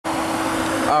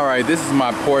Alright, this is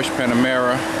my Porshce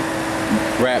Panamera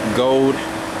wrapped gold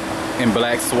and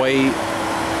black suede.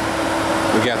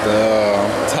 We got the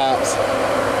tops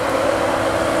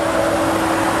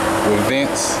with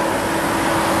vents,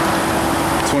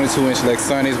 22-inch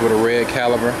lexanis with a red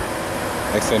caliber,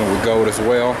 accented with gold as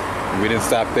well. We didn't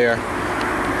stop there.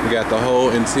 We got the whole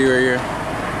interior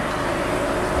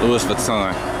LOUIS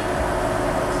VUITTon.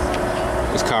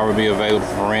 This car will be available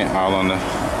for rent, all on the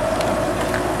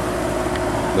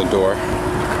door.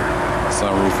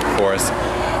 Sunroof, of course.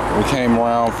 We came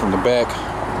around from the back,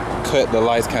 cut the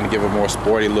lights, kind of give a more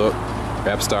sporty look.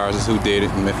 Rap Stars is who did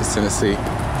it in Memphis, Tennessee.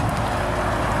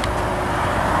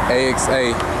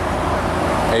 AXA,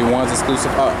 A1's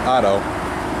exclusive auto.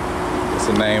 It's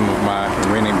the name of my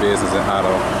renting business in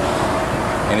auto.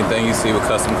 Anything you see with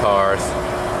custom cars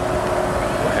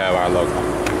will have our logo.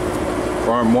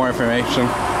 For more information,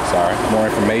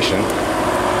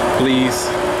 please